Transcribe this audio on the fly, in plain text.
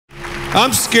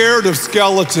I'm scared of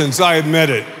skeletons, I admit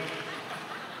it.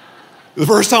 The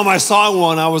first time I saw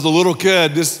one, I was a little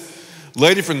kid. This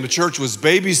lady from the church was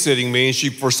babysitting me, and she,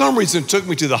 for some reason, took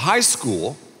me to the high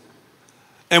school.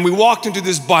 And we walked into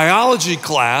this biology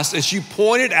class, and she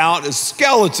pointed out a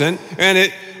skeleton, and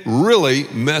it really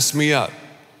messed me up.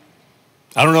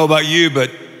 I don't know about you,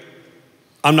 but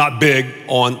I'm not big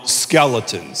on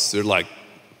skeletons. They're like,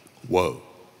 whoa.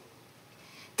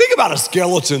 Think about a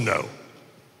skeleton, though.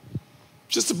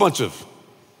 Just a bunch of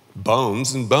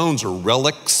bones, and bones are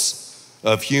relics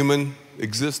of human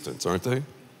existence, aren't they?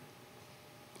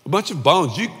 A bunch of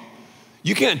bones.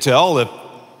 You can't tell if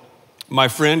my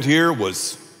friend here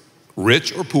was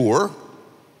rich or poor.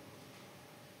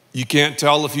 You can't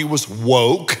tell if he was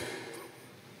woke.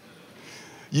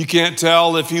 You can't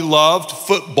tell if he loved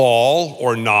football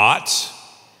or not.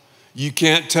 You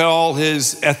can't tell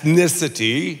his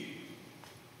ethnicity.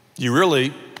 You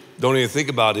really don't even think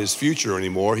about his future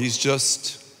anymore. He's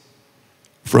just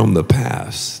from the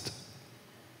past.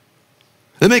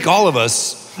 They make all of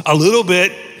us a little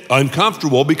bit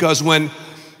uncomfortable because when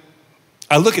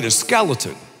I look at a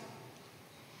skeleton,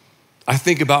 I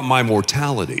think about my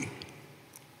mortality.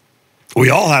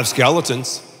 We all have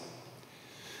skeletons.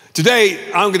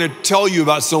 Today, I'm going to tell you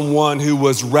about someone who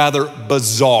was rather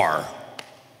bizarre.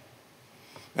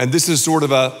 And this is sort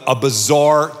of a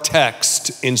bizarre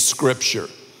text in Scripture.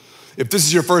 If this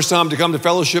is your first time to come to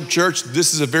Fellowship Church,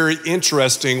 this is a very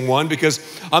interesting one because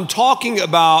I'm talking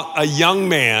about a young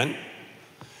man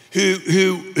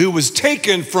who was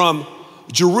taken from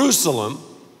Jerusalem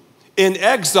in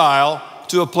exile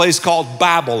to a place called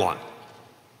Babylon.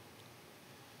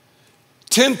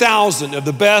 10,000 of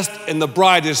the best and the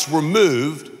brightest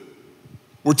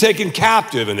were taken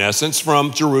captive, in essence,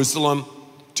 from Jerusalem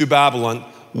to Babylon.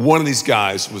 One of these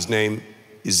guys was named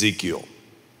Ezekiel.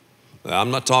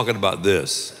 I'm not talking about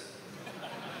this.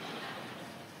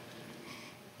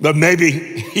 But maybe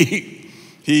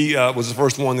he was the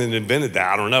first one that invented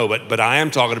that. I don't know. But I am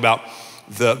talking about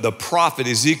the prophet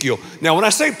Ezekiel. Now, when I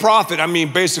say prophet, I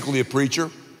mean basically a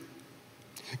preacher.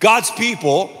 God's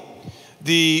people,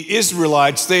 the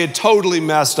Israelites, they had totally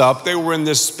messed up. They were in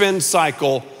this spin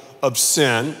cycle of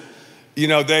sin. You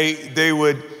know, they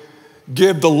would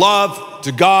give the love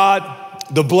to God,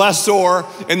 the blessor,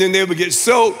 and then they would get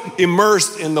so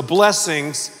immersed in the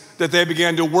blessings that they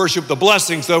began to worship the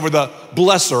blessings over the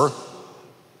blesser.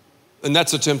 And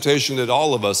that's a temptation that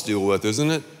all of us deal with,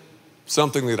 isn't it?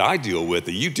 Something that I deal with,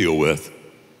 that you deal with.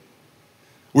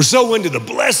 We're so into the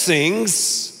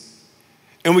blessings,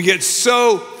 and we get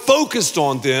so focused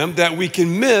on them that we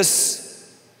can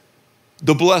miss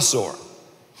the blessor.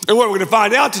 And what we're going to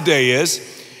find out today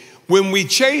is, when we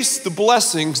chase the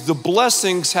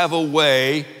blessings have a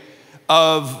way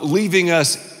of leaving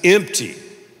us empty,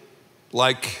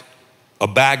 like a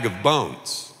bag of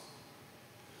bones.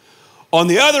 On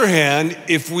the other hand,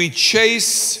 if we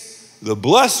chase the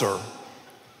blesser,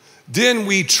 then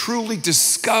we truly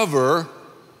discover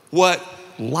what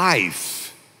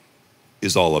life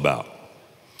is all about.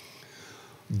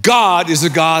 God is a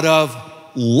God of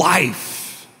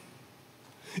life.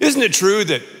 Isn't it true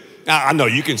that, I know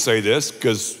you can say this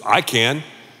because I can.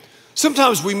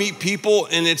 Sometimes we meet people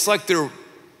and it's like they're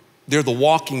the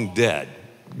walking dead.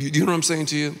 You know what I'm saying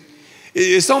to you?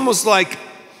 It's almost like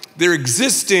they're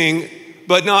existing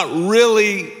but not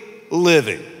really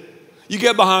living. You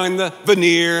get behind the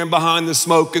veneer and behind the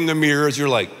smoke and the mirrors, you're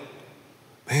like,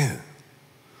 man,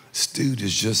 this dude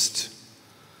is just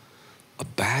a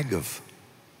bag of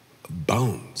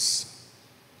bones.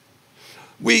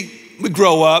 We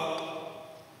grow up,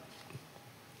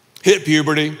 hit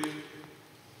puberty,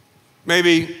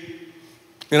 maybe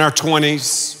in our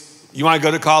 20s. You want to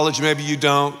go to college, maybe you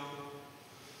don't.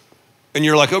 And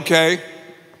you're like, okay,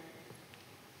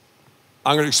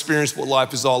 I'm going to experience what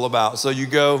life is all about. So you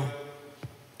go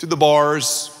to the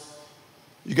bars,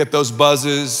 you get those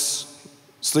buzzes,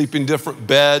 sleep in different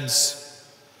beds.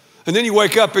 And then you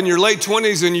wake up in your late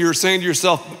 20s and you're saying to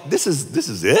yourself, this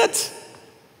is it?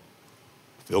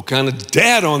 I feel kind of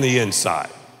dead on the inside.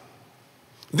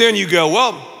 Then you go,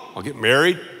 well, I'll get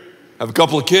married, have a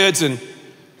couple of kids, and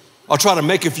I'll try to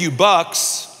make a few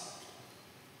bucks.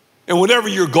 And whatever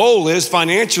your goal is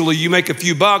financially, you make a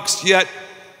few bucks, yet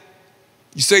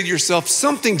you say to yourself,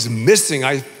 something's missing.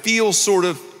 I feel sort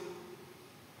of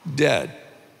dead.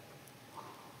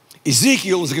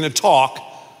 Ezekiel is going to talk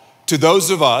to those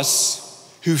of us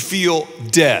who feel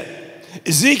dead.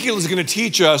 Ezekiel is going to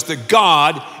teach us that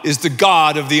God is the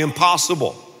God of the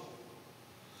impossible.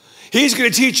 He's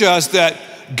going to teach us that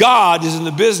God is in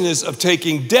the business of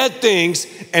taking dead things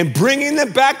and bringing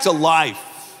them back to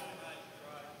life.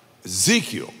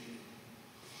 Ezekiel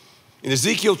In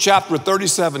Ezekiel chapter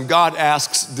 37, God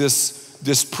asks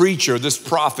this preacher, this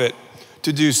prophet,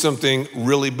 to do something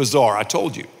really bizarre. I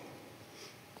told you.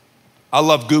 I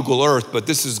love Google Earth, but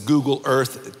this is Google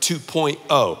Earth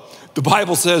 2.0. The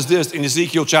Bible says this in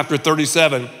Ezekiel chapter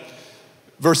 37,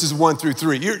 verses 1 through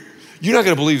 3. You're not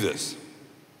going to believe this.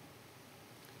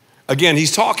 Again,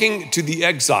 he's talking to the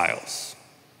exiles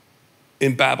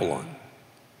in Babylon.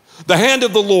 The hand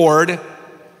of the Lord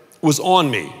was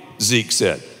on me, Zeke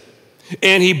said,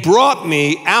 and he brought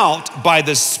me out by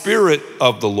the Spirit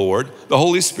of the Lord, the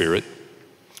Holy Spirit.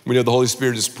 We know the Holy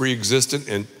Spirit is pre-existent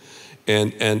and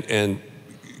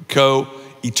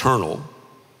co-eternal.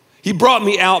 He brought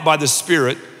me out by the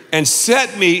Spirit and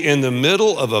set me in the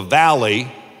middle of a valley.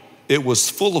 It was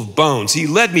full of bones. He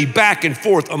led me back and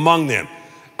forth among them.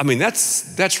 I mean,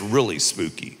 that's really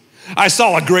spooky. I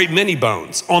saw a great many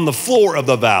bones on the floor of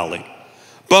the valley,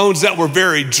 bones that were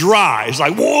very dry. It's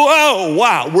like, whoa,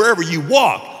 wow, wherever you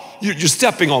walk, you're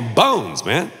stepping on bones,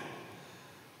 man.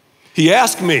 He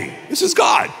asked me, this is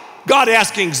God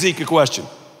asking Zeke a question.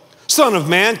 Son of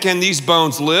man, can these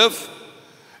bones live?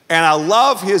 And I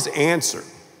love his answer.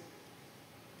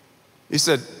 He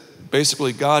said,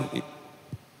 basically, God,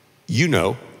 you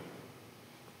know.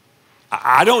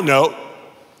 I don't know.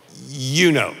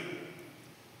 You know.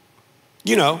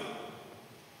 You know.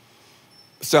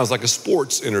 It sounds like a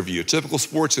sports interview, a typical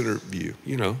sports interview,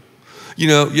 you know.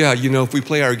 If we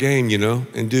play our game,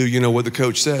 and do, what the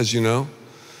coach says, and,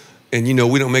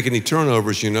 we don't make any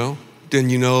turnovers,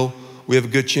 then, we have a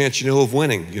good chance, of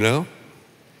winning,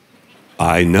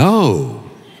 I know.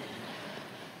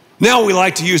 Now we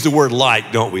like to use the word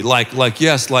like, don't we?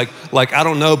 Yes, I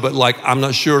don't know, but I'm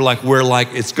not sure where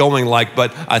it's going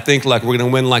but I think we're gonna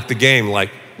win the game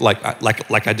like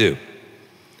I do.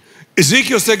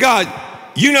 Ezekiel said, God,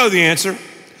 you know the answer.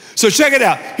 So check it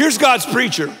out. Here's God's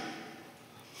preacher.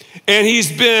 And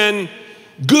he's been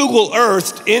Google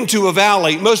Earthed into a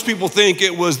valley. Most people think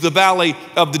it was the valley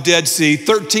of the Dead Sea,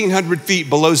 1,300 feet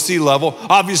below sea level.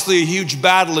 Obviously a huge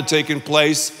battle had taken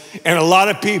place and a lot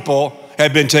of people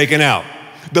had been taken out.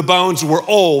 The bones were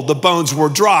old, the bones were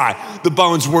dry, the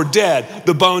bones were dead,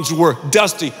 the bones were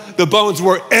dusty, the bones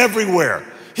were everywhere.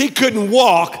 He couldn't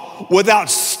walk without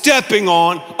stepping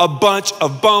on a bunch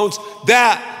of bones.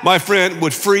 That, my friend,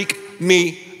 would freak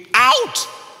me out.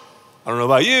 I don't know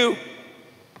about you.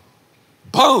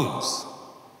 Bones.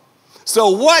 So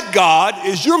what, God,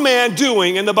 is your man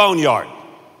doing in the boneyard?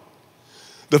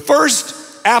 The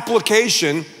first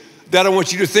application that I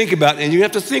want you to think about, and you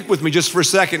have to think with me just for a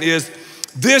second, is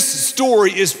this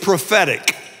story is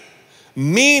prophetic,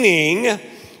 meaning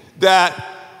that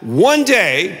one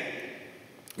day,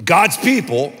 God's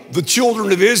people, the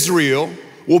children of Israel,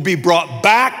 will be brought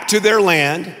back to their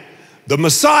land. The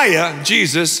Messiah,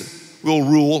 Jesus, will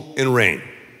rule and reign.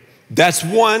 That's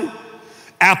one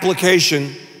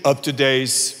application of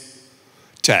today's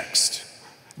text.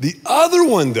 The other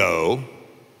one, though,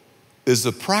 is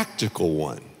a practical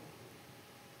one.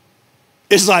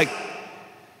 It's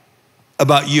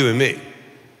about you and me.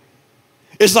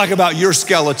 It's about your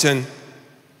skeleton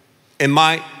and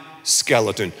my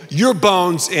skeleton, your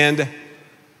bones and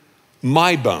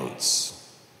my bones.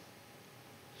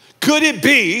 Could it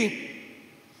be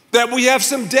that we have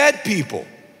some dead people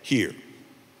here?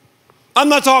 I'm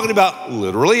not talking about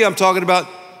literally, I'm talking about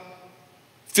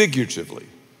figuratively.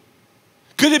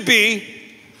 Could it be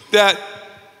that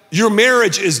your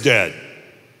marriage is dead?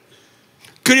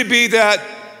 Could it be that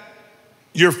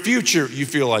your future, you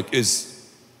feel like,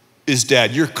 is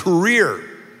dead? Your career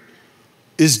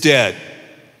is dead.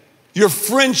 Your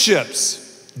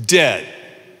friendships, dead.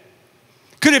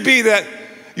 Could it be that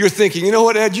you're thinking, you know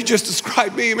what, Ed, you just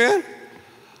described me, man.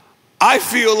 I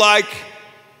feel like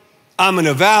I'm in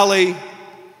a valley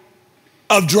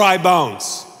of dry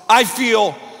bones. I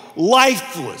feel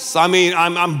lifeless. I mean,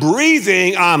 I'm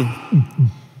breathing,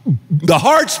 the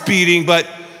heart's beating, but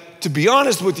to be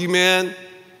honest with you, man,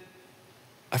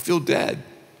 I feel dead.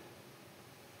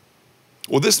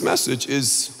 Well, this message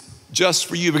is just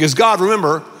for you because God,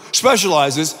 remember,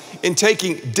 specializes in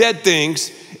taking dead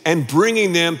things and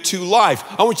bringing them to life.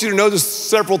 I want you to notice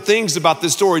several things about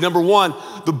this story. Number one,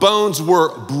 the bones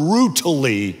were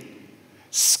brutally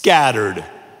scattered.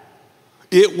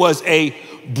 It was a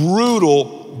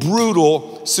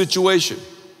brutal situation.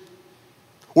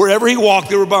 Wherever he walked,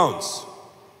 there were bones.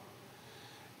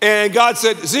 And God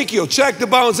said, Ezekiel, check the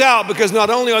bones out because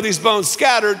not only are these bones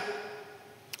scattered,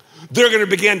 they're gonna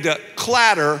begin to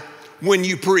clatter when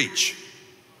you preach.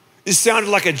 It sounded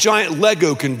like a giant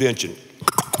Lego convention.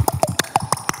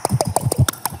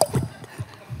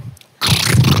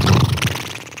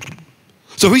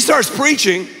 So he starts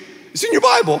preaching. It's in your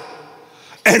Bible.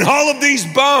 And all of these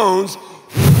bones,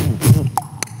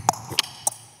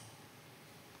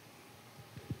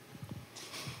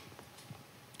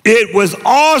 it was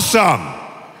awesome.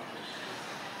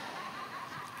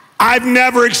 I've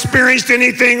never experienced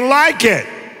anything like it.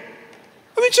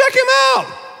 I mean, check him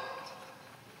out.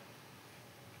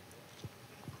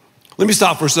 Let me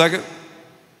stop for a second.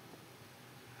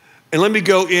 And let me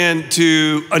go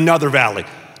into another valley.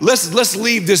 Let's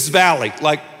leave this valley,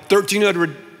 like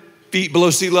 1,300 feet below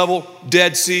sea level,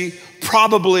 Dead Sea,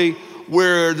 probably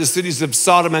where the cities of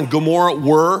Sodom and Gomorrah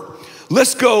were.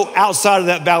 Let's go outside of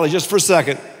that valley just for a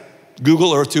second.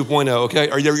 Google Earth 2.0, okay?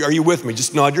 Are you with me?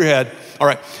 Just nod your head. All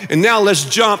right. And now let's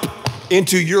jump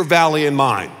into your valley and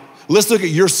mine. Let's look at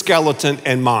your skeleton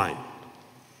and mine.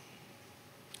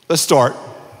 Let's start.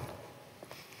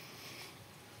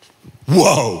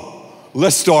 Whoa.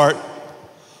 Let's start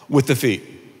with the feet.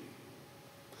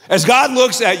 As God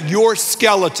looks at your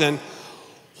skeleton,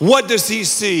 what does he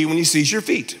see when he sees your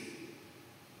feet?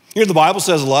 You know, the Bible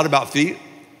says a lot about feet.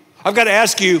 I've got to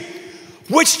ask you,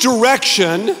 which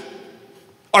direction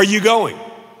are you going?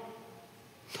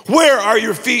 Where are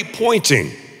your feet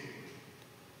pointing?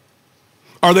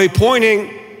 Are they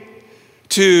pointing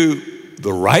to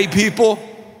the right people?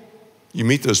 You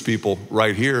meet those people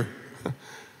right here.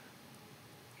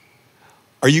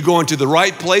 Are you going to the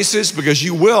right places? Because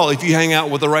you will if you hang out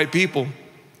with the right people.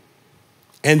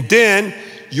 And then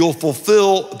you'll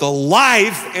fulfill the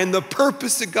life and the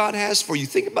purpose that God has for you.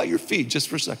 Think about your feet just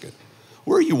for a second.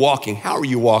 Where are you walking? How are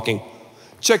you walking?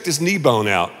 Check this knee bone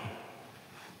out.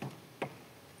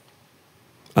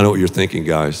 I know what you're thinking,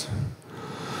 guys.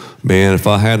 Man, if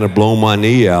I hadn't blown my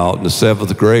knee out in the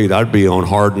 7th grade, I'd be on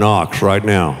Hard Knocks right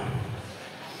now.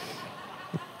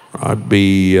 I'd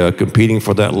be competing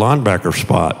for that linebacker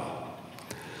spot.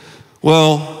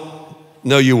 Well,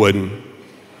 no, you wouldn't.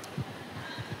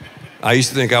 I used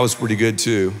to think I was pretty good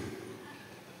too,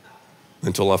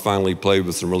 until I finally played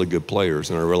with some really good players,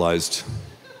 and I realized,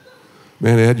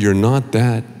 man, Ed, you're not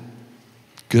that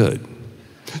good.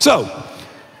 So,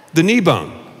 the knee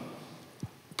bone,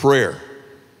 prayer,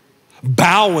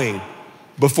 bowing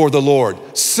before the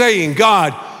Lord, saying,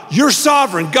 God, you're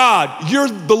sovereign. God, you're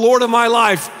the Lord of my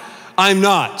life. I'm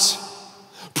not.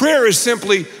 Prayer is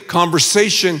simply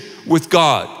conversation with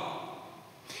God.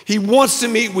 He wants to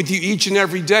meet with you each and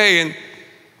every day. And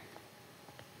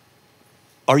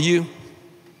are you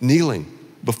kneeling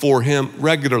before him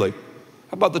regularly?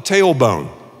 How about the tailbone?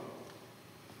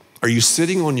 Are you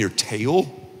sitting on your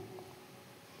tail?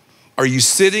 Are you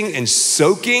sitting and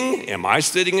soaking? Am I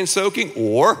sitting and soaking?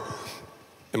 Or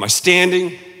am I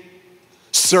standing,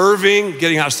 serving,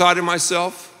 getting outside of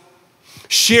myself?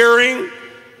 Sharing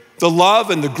the love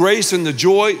and the grace and the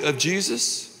joy of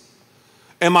Jesus?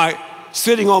 Am I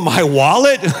sitting on my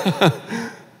wallet? I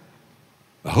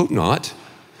hope not.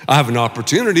 I have an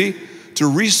opportunity to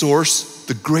resource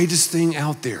the greatest thing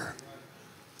out there.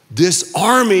 This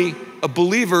army of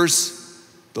believers,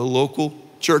 the local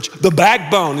church. The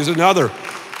backbone is another.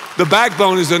 The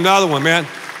backbone is another one, man.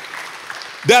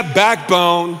 That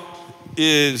backbone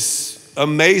is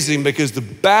amazing because the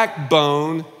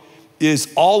backbone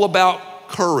is all about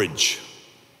courage.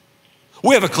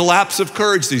 We have a collapse of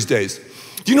courage these days.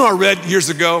 Do you know, I read years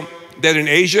ago that in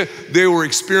Asia, they were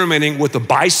experimenting with a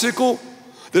bicycle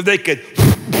that they could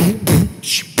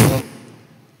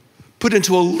put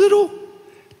into a little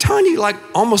tiny, like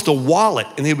almost a wallet,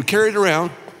 and they would carry it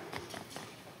around,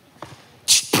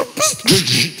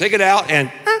 take it out,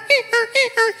 and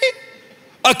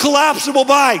a collapsible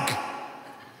bike.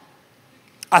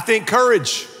 I think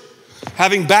courage,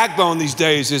 having backbone these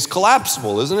days, is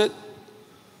collapsible, isn't it?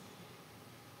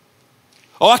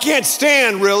 Oh, I can't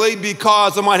stand really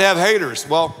because I might have haters.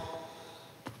 Well,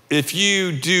 if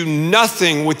you do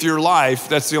nothing with your life,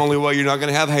 that's the only way you're not going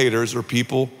to have haters or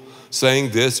people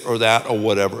saying this or that or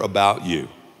whatever about you.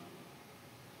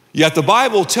 Yet the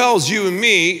Bible tells you and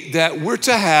me that we're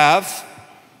to have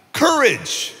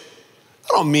courage.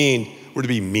 I don't mean we're to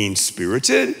be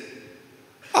mean-spirited.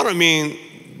 I don't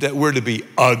mean that we're to be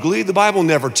ugly. The Bible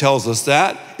never tells us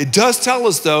that. It does tell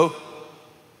us, though,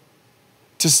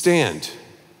 to stand.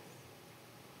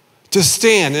 To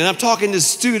stand. And I'm talking to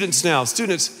students now.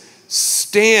 Students,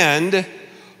 stand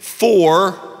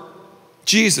for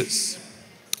Jesus.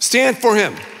 Stand for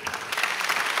him.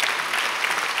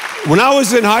 When I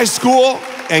was in high school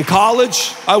and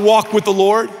college, I walked with the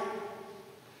Lord.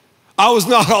 I was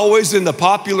not always in the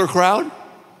popular crowd,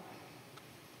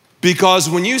 because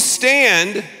when you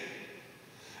stand,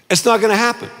 it's not going to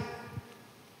happen.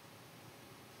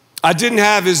 I didn't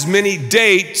have as many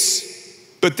dates,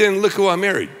 but then look who I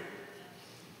married.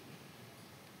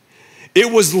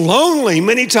 It was lonely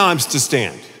many times to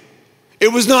stand.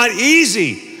 It was not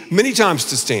easy many times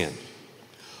to stand.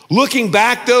 Looking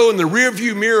back though in the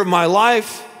rearview mirror of my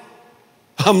life,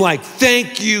 I'm like,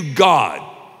 thank you, God.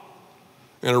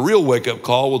 And a real wake-up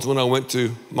call was when I went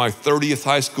to my 30th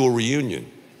high school reunion.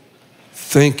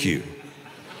 Thank you,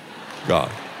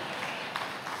 God.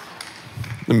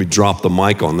 Let me drop the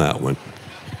mic on that one.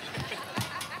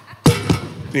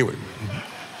 Anyway,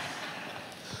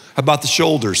 how about the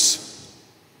shoulders?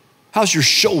 How's your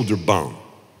shoulder bone?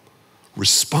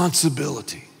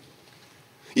 Responsibility.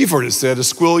 You've heard it said a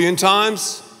squillion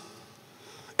times.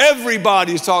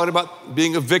 Everybody's talking about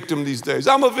being a victim these days.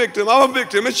 I'm a victim,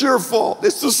 it's your fault.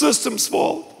 It's the system's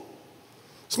fault.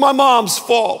 It's my mom's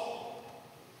fault.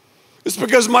 It's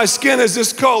because my skin is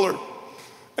this color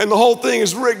and the whole thing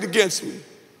is rigged against me.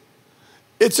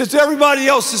 It's everybody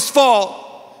else's fault.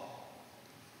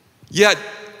 Yet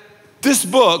this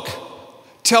book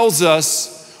tells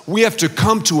us we have to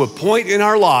come to a point in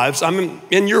our lives, I'm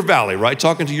in your valley, right?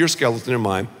 Talking to your skeleton in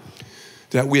mind,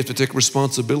 that we have to take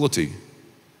responsibility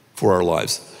for our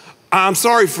lives. I'm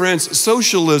sorry, friends,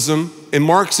 socialism and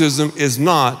Marxism is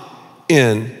not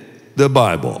in the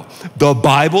Bible. The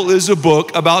Bible is a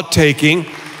book about taking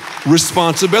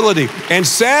responsibility. And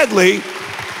sadly,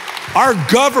 our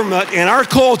government and our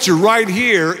culture right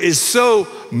here is so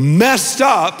messed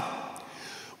up,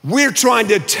 we're trying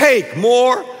to take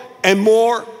more and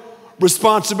more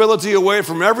responsibility away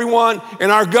from everyone,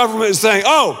 and our government is saying,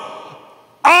 oh,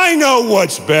 I know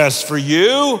what's best for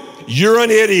you. You're an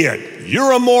idiot.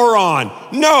 You're a moron.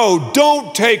 No,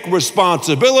 don't take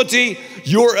responsibility.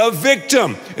 You're a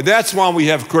victim. And that's why we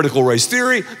have critical race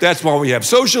theory. That's why we have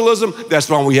socialism. That's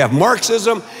why we have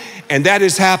Marxism. And that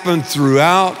has happened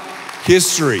throughout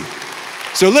history.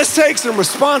 So let's take some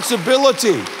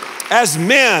responsibility as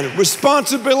men,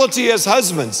 responsibility as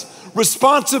husbands,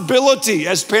 responsibility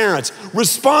as parents,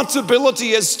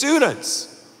 responsibility as students.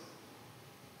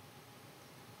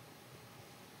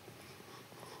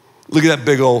 Look at that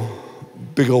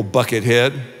big old bucket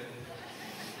head.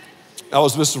 I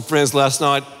was with some friends last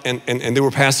night and they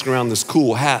were passing around this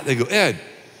cool hat. They go, Ed,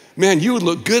 man, you would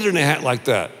look good in a hat like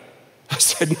that. I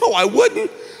said, no, I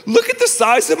wouldn't. Look at the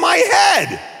size of my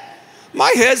head.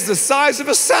 My head's the size of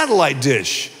a satellite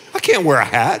dish. I can't wear a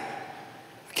hat.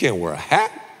 I can't wear a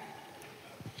hat.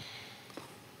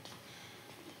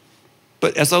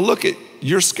 But as I look at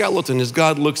your skeleton, as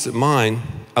God looks at mine,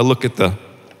 I look at the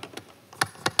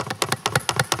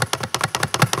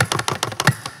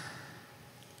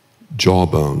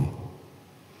jawbone.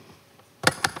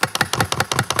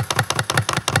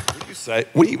 What do you say?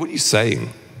 What are you saying?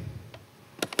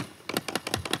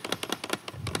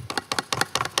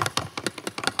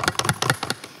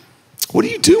 What are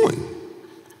you doing?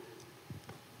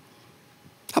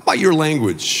 How about your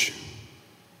language?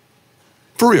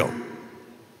 For real.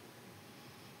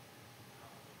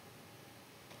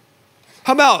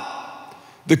 How about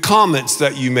the comments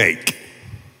that you make?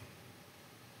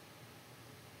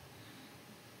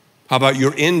 How about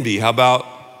your envy? How about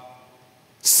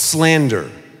slander?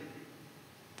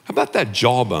 How about that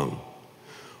jawbone?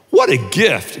 What a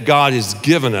gift God has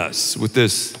given us with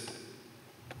this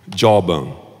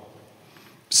jawbone.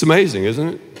 It's amazing, isn't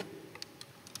it?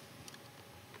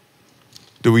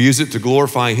 Do we use it to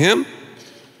glorify Him?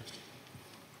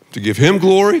 To give Him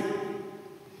glory?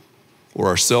 Or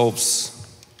ourselves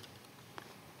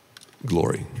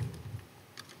glory?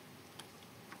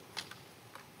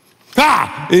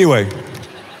 Anyway.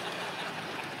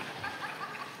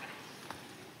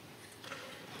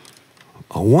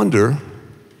 I wonder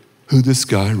who this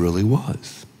guy really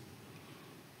was.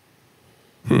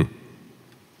 The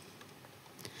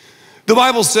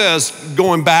Bible says,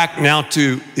 going back now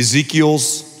to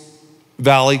Ezekiel's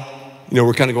valley,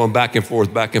 we're kind of going back and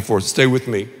forth. Stay with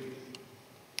me.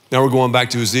 Now we're going back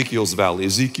to Ezekiel's valley.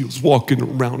 Ezekiel's walking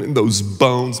around in those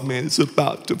bones, man. It's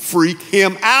about to freak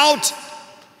him out.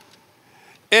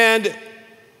 And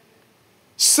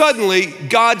suddenly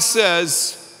God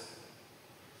says,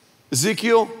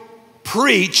 Ezekiel,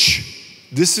 preach,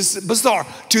 this is bizarre,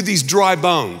 to these dry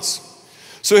bones.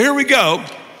 So here we go.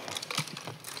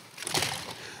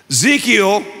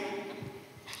 Ezekiel,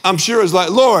 I'm sure, is like,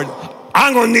 Lord,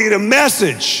 I'm going to need a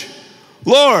message.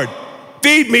 Lord,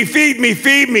 feed me, feed me,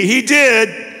 feed me. He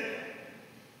did.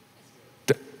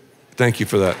 Thank you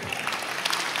for that.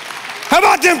 How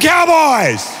about them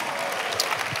Cowboys?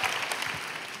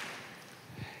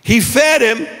 He fed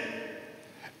him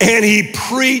and he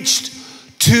preached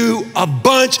to a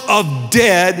bunch of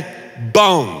dead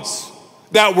bones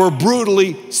that were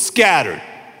brutally scattered.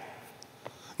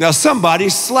 Now somebody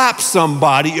slap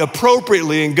somebody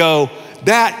appropriately and go,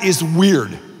 that is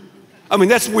weird. I mean,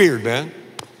 that's weird, man.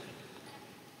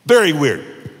 Very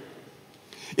weird.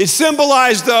 It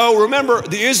symbolized, though, remember,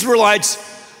 the Israelites,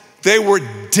 they were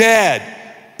dead.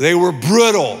 They were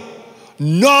brittle,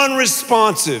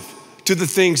 non-responsive to the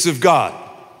things of God.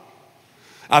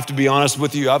 I have to be honest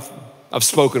with you, I've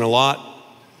spoken a lot,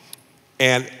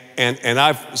 and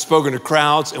I've spoken to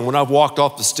crowds, and when I've walked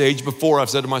off the stage before, I've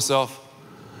said to myself,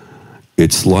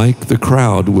 it's like the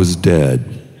crowd was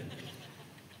dead.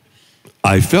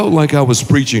 I felt like I was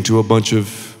preaching to a bunch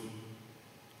of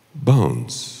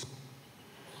bones.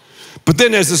 But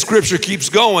then as the scripture keeps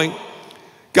going,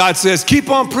 God says, keep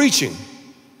on preaching.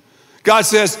 God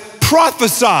says,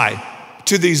 prophesy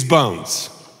to these bones.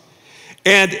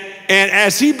 And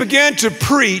as he began to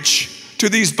preach to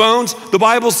these bones, the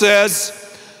Bible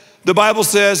says,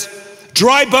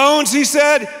 dry bones, he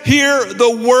said, hear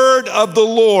the word of the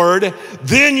Lord,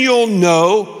 then you'll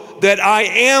know that I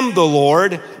am the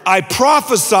Lord. I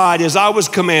prophesied as I was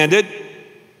commanded.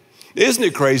 Isn't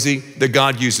it crazy that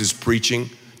God uses preaching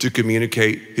to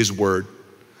communicate his word?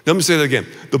 Let me say that again.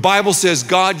 The Bible says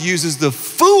God uses the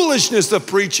foolishness of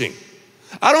preaching.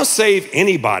 I don't save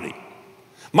anybody.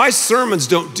 My sermons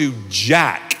don't do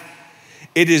jack.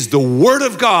 It is the word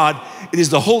of God. It is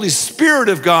the Holy Spirit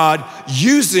of God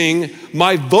using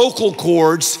my vocal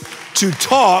cords to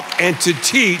talk and to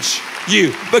teach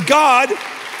you. But God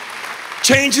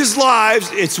changes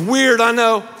lives. It's weird, I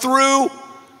know, through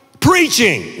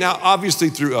preaching. Now, obviously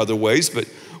through other ways, but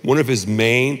one of his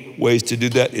main ways to do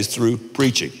that is through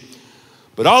preaching.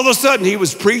 But all of a sudden he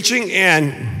was preaching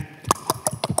and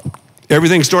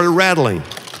everything started rattling.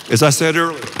 As I said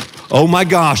earlier, oh my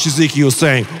gosh, Ezekiel's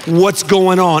saying, what's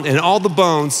going on? And all the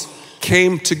bones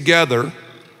came together.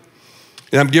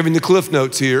 And I'm giving the cliff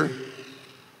notes here.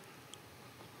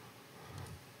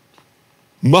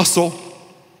 Muscle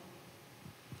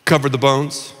covered the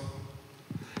bones.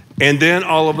 And then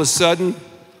all of a sudden,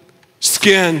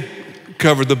 skin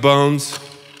covered the bones.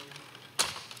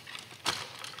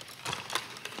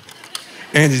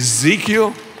 And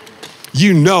Ezekiel,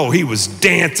 you know, he was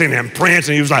dancing and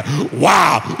prancing. He was like,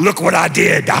 wow, look what I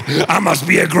did. I must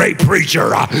be a great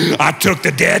preacher. I took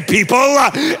the dead people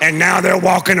and now they're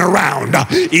walking around.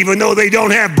 Even though they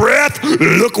don't have breath,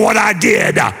 look what I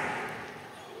did.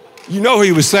 You know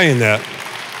he was saying that.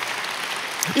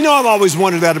 You know, I've always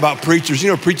wondered that about preachers. You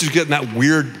know, preachers getting that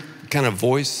weird kind of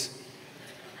voice.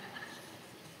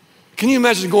 Can you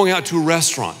imagine going out to a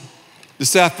restaurant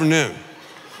this afternoon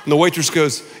and the waitress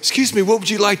goes, excuse me, what would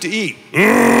you like to eat?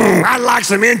 I'd like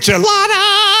some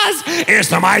enchiladas and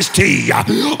some iced tea.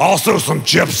 Also some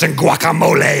chips and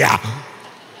guacamole.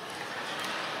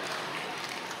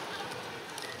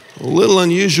 A little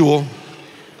unusual,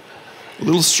 a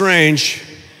little strange.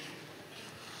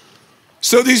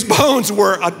 So these bones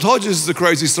were, I told you this is a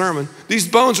crazy sermon. These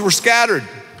bones were scattered.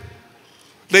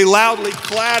 They loudly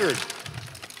clattered.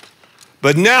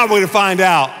 But now we're going to find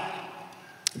out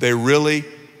they really,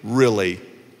 really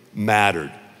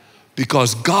mattered.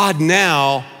 Because God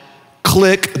now,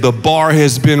 click, the bar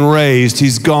has been raised.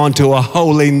 He's gone to a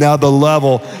wholly nother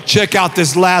level. Check out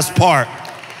this last part.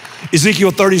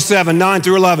 Ezekiel 37, 9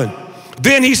 through 11.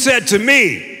 Then he said to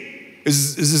me,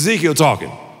 is Ezekiel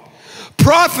talking?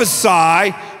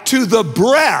 Prophesy to the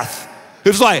breath. It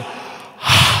was like,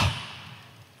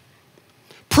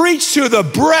 preach to the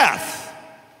breath.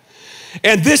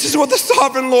 And this is what the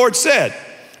sovereign Lord said.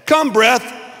 Come, breath,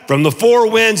 from the four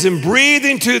winds and breathe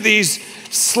into these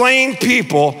slain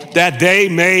people that they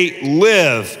may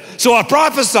live. So I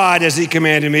prophesied as he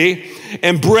commanded me,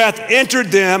 and breath entered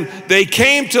them. They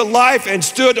came to life and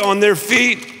stood on their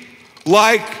feet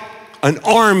like an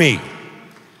army.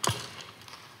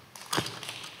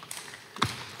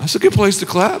 That's a good place to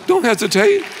clap. Don't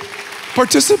hesitate.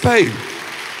 Participate.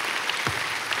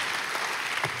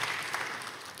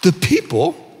 The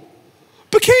people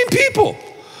became people.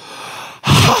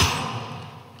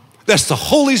 That's the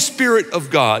Holy Spirit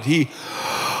of God. He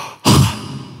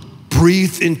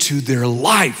breathed into their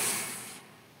life.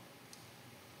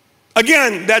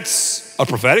 Again, that's a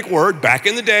prophetic word back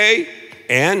in the day,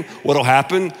 and what'll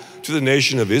happen to the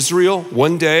nation of Israel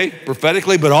one day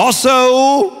prophetically, but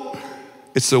also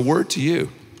it's a word to you.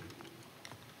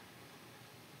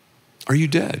 Are you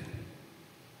dead?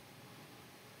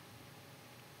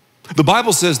 The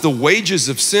Bible says the wages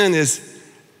of sin is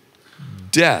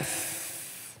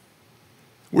death.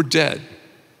 We're dead.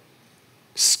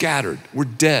 Scattered. We're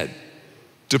dead.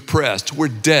 Depressed. We're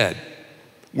dead.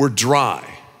 We're dry.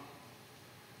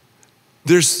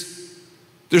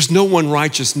 There's no one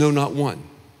righteous, no, not one.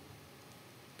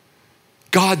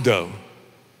 God, though,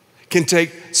 can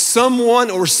take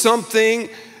someone or something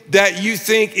that you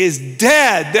think is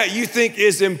dead, that you think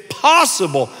is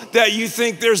impossible, that you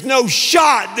think there's no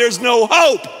shot, there's no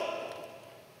hope.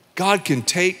 God can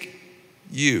take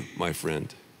you, my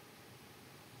friend,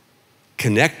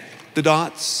 connect the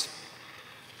dots,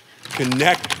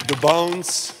 connect the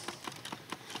bones,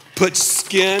 put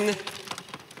skin,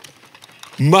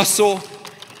 muscle,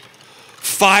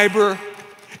 fiber,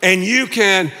 and you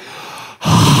can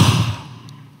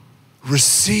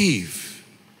receive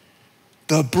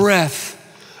the breath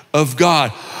of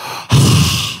God.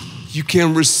 You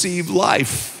can receive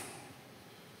life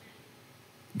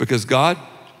because God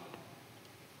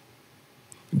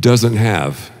doesn't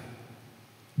have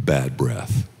bad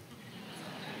breath.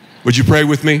 Would you pray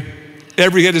with me?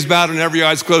 Every head is bowed and every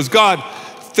eye is closed. God,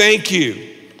 thank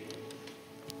you.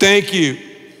 Thank you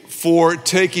for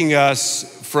taking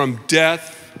us from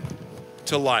death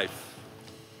to life.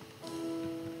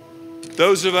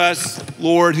 Those of us,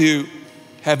 Lord, who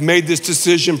have made this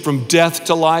decision from death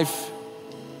to life,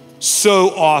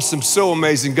 so awesome, so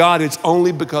amazing. God, it's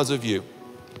only because of you.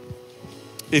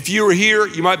 If you were here,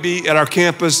 you might be at our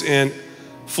campus in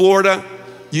Florida.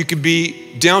 You could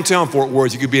be downtown Fort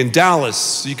Worth. You could be in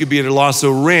Dallas. You could be at El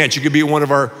Oso Ranch. You could be at one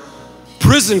of our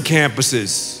prison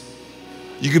campuses.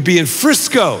 You could be in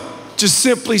Frisco. Just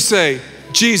simply say,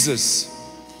 Jesus,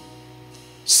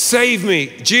 save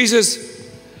me.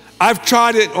 Jesus, I've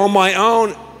tried it on my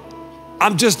own.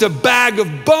 I'm just a bag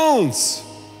of bones.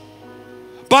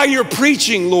 By your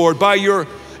preaching, Lord, by your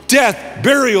death,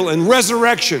 burial, and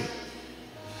resurrection,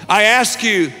 I ask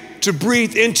you to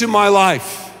breathe into my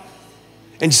life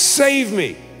and save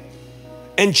me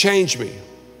and change me.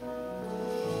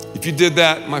 If you did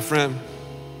that, my friend,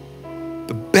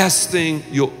 the best thing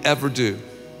you'll ever do,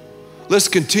 let's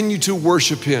continue to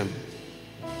worship him,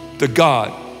 the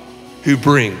God who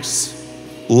brings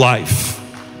life.